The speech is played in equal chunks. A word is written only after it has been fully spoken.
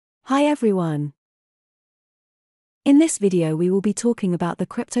Hi everyone! In this video we will be talking about the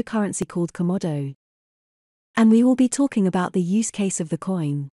cryptocurrency called Komodo. And we will be talking about the use case of the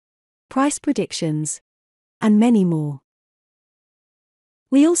coin, price predictions, and many more.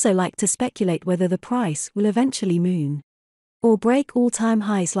 We also like to speculate whether the price will eventually moon or break all-time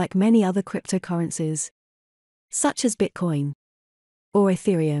highs like many other cryptocurrencies, such as Bitcoin or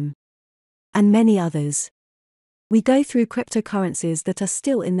Ethereum, and many others. We go through cryptocurrencies that are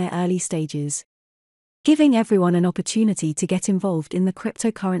still in their early stages, giving everyone an opportunity to get involved in the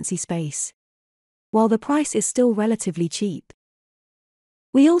cryptocurrency space, while the price is still relatively cheap.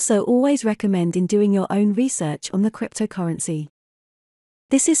 We also always recommend in doing your own research on the cryptocurrency.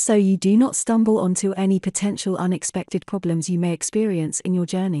 This is so you do not stumble onto any potential unexpected problems you may experience in your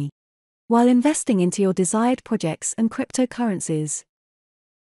journey while investing into your desired projects and cryptocurrencies.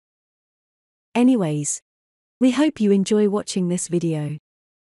 Anyways, we hope you enjoy watching this video,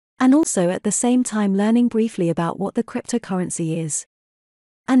 and also at the same time learning briefly about what the cryptocurrency is,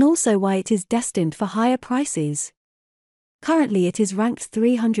 and also why it is destined for higher prices. Currently it is ranked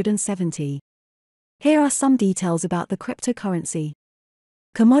 370. Here are some details about the cryptocurrency.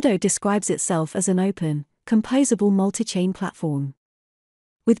 Komodo describes itself as an open, composable multi-chain platform.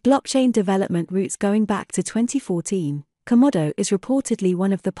 With blockchain development roots going back to 2014, Komodo is reportedly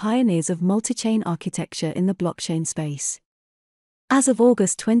one of the pioneers of multi-chain architecture in the blockchain space. As of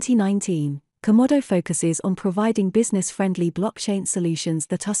August 2019, Komodo focuses on providing business-friendly blockchain solutions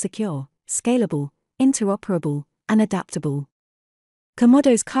that are secure, scalable, interoperable, and adaptable.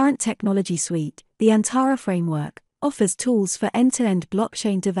 Komodo's current technology suite, the Antara framework, offers tools for end-to-end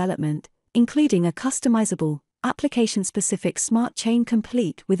blockchain development, including a customizable, application-specific smart chain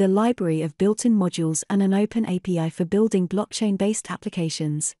complete with a library of built-in modules and an open API for building blockchain-based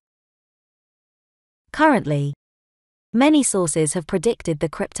applications. Currently, many sources have predicted the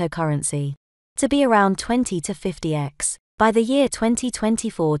cryptocurrency to be around 20 to 50x by the year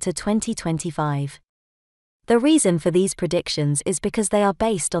 2024 to 2025. The reason for these predictions is because they are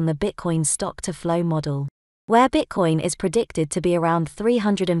based on the Bitcoin stock-to-flow model, where Bitcoin is predicted to be around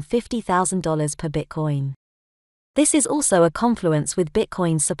 $350,000 per Bitcoin. This is also a confluence with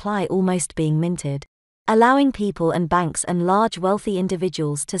Bitcoin's supply almost being minted, allowing people and banks and large wealthy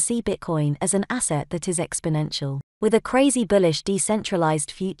individuals to see Bitcoin as an asset that is exponential, with a crazy bullish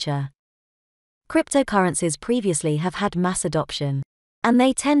decentralized future. Cryptocurrencies previously have had mass adoption, and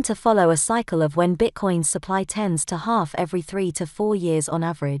they tend to follow a cycle of when Bitcoin's supply tends to halve every 3 to 4 years on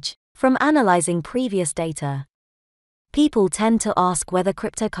average. From analyzing previous data, people tend to ask whether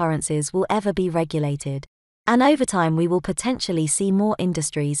cryptocurrencies will ever be regulated. And over time we will potentially see more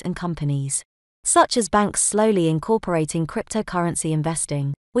industries and companies, such as banks, slowly incorporating cryptocurrency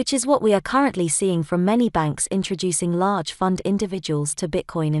investing, which is what we are currently seeing from many banks introducing large fund individuals to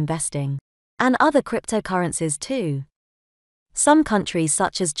Bitcoin investing, and other cryptocurrencies too. Some countries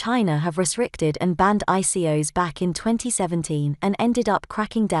such as China have restricted and banned ICOs back in 2017 and ended up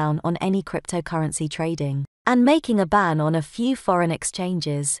cracking down on any cryptocurrency trading, and making a ban on a few foreign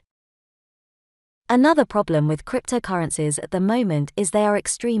exchanges. Another problem with cryptocurrencies at the moment is they are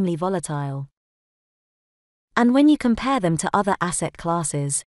extremely volatile. And when you compare them to other asset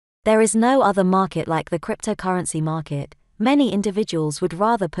classes, there is no other market like the cryptocurrency market. Many individuals would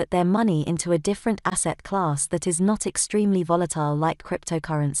rather put their money into a different asset class that is not extremely volatile like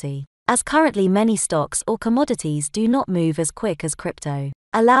cryptocurrency, as currently many stocks or commodities do not move as quick as crypto,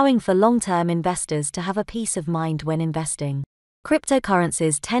 allowing for long-term investors to have a peace of mind when investing.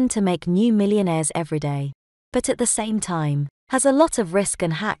 Cryptocurrencies tend to make new millionaires every day, but at the same time, has a lot of risk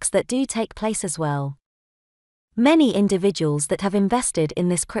and hacks that do take place as well. Many individuals that have invested in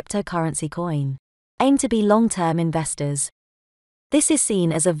this cryptocurrency coin aim to be long-term investors. This is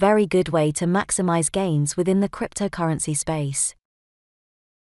seen as a very good way to maximize gains within the cryptocurrency space.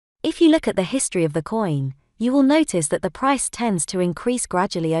 If you look at the history of the coin, you will notice that the price tends to increase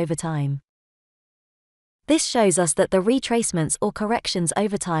gradually over time. This shows us that the retracements or corrections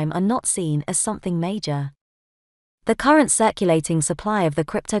over time are not seen as something major. The current circulating supply of the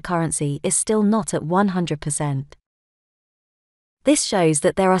cryptocurrency is still not at 100%. This shows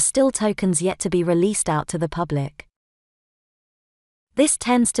that there are still tokens yet to be released out to the public. This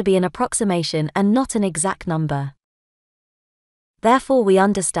tends to be an approximation and not an exact number. Therefore, we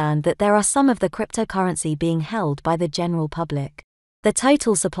understand that there are some of the cryptocurrency being held by the general public. The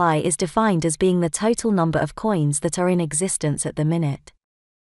total supply is defined as being the total number of coins that are in existence at the minute.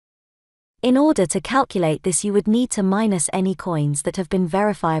 In order to calculate this, you would need to minus any coins that have been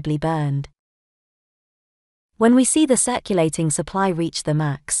verifiably burned. When we see the circulating supply reach the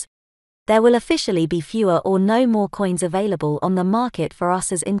max, there will officially be fewer or no more coins available on the market for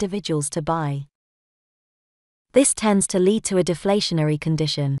us as individuals to buy. This tends to lead to a deflationary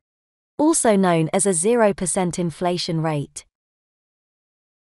condition, also known as a 0% inflation rate.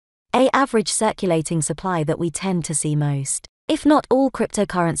 An average circulating supply that we tend to see most, if not all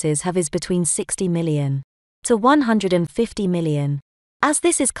cryptocurrencies have, is between 60 million to 150 million, as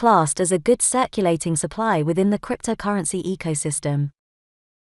this is classed as a good circulating supply within the cryptocurrency ecosystem.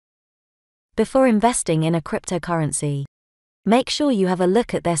 Before investing in a cryptocurrency, make sure you have a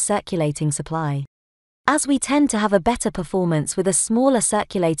look at their circulating supply, as we tend to have a better performance with a smaller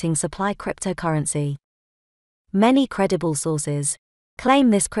circulating supply cryptocurrency. Many credible sources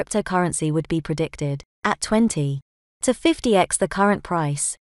claim this cryptocurrency would be predicted at 20 to 50x the current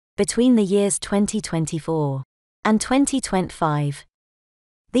price between the years 2024 and 2025.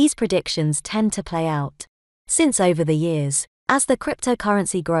 These predictions tend to play out, since over the years, as the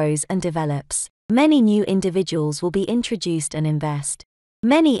cryptocurrency grows and develops, many new individuals will be introduced and invest.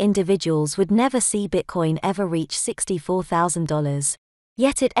 Many individuals would never see Bitcoin ever reach $64,000,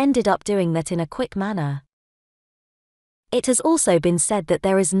 yet it ended up doing that in a quick manner. It has also been said that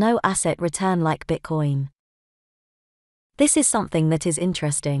there is no asset return like Bitcoin. This is something that is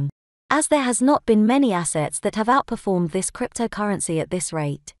interesting, as there has not been many assets that have outperformed this cryptocurrency at this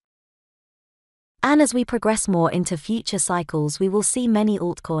rate. And as we progress more into future cycles, we will see many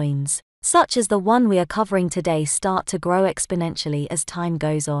altcoins, such as the one we are covering today, start to grow exponentially as time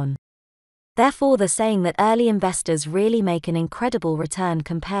goes on. Therefore, the saying that early investors really make an incredible return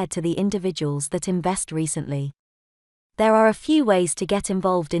compared to the individuals that invest recently. There are a few ways to get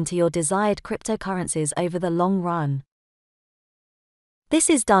involved into your desired cryptocurrencies over the long run. This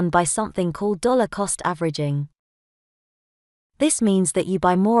is done by something called dollar cost averaging. This means that you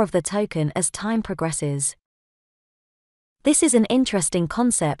buy more of the token as time progresses. This is an interesting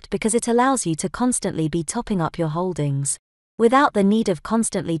concept because it allows you to constantly be topping up your holdings, without the need of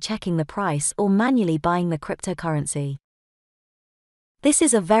constantly checking the price or manually buying the cryptocurrency. This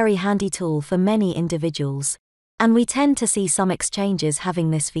is a very handy tool for many individuals, and we tend to see some exchanges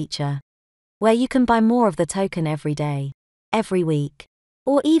having this feature, where you can buy more of the token every day, every week,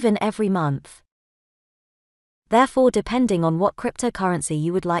 or even every month. Therefore, depending on what cryptocurrency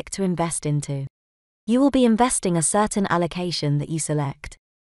you would like to invest into, you will be investing a certain allocation that you select.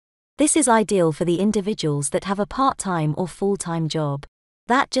 This is ideal for the individuals that have a part-time or full-time job,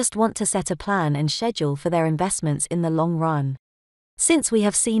 that just want to set a plan and schedule for their investments in the long run. Since we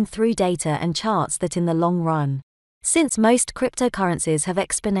have seen through data and charts that in the long run, since most cryptocurrencies have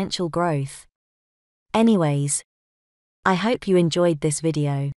exponential growth. Anyways, I hope you enjoyed this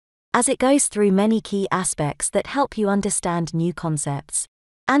video, as it goes through many key aspects that help you understand new concepts,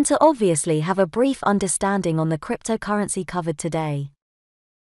 and to obviously have a brief understanding on the cryptocurrency covered today.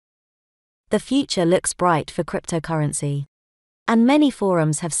 The future looks bright for cryptocurrency, and many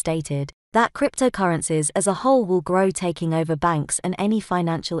forums have stated that cryptocurrencies as a whole will grow, taking over banks and any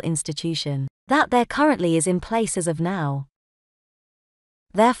financial institution that there currently is in place as of now.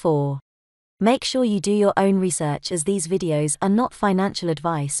 Therefore, make sure you do your own research, as these videos are not financial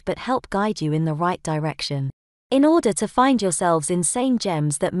advice but help guide you in the right direction, in order to find yourselves insane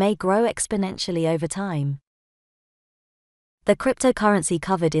gems that may grow exponentially over time. The cryptocurrency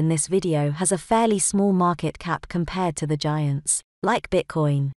covered in this video has a fairly small market cap compared to the giants, like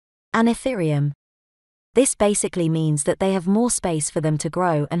Bitcoin and Ethereum. This basically means that they have more space for them to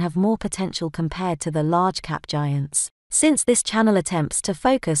grow and have more potential compared to the large cap giants, since this channel attempts to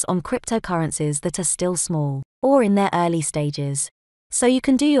focus on cryptocurrencies that are still small, or in their early stages. So you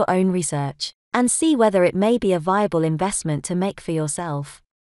can do your own research, and see whether it may be a viable investment to make for yourself.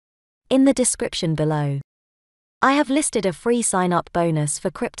 In the description below, I have listed a free sign-up bonus for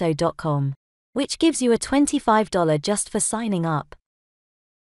Crypto.com, which gives you a $25 just for signing up.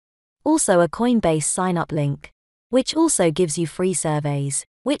 Also a Coinbase sign-up link, which also gives you free surveys,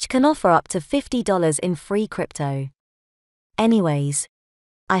 which can offer up to $50 in free crypto. Anyways,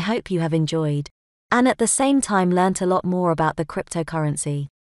 I hope you have enjoyed, and at the same time learnt a lot more about the cryptocurrency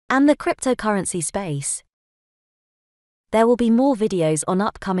and the cryptocurrency space. There will be more videos on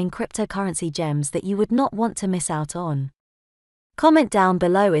upcoming cryptocurrency gems that you would not want to miss out on. Comment down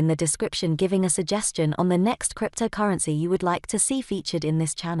below in the description giving a suggestion on the next cryptocurrency you would like to see featured in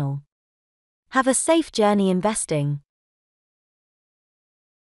this channel. Have a safe journey investing.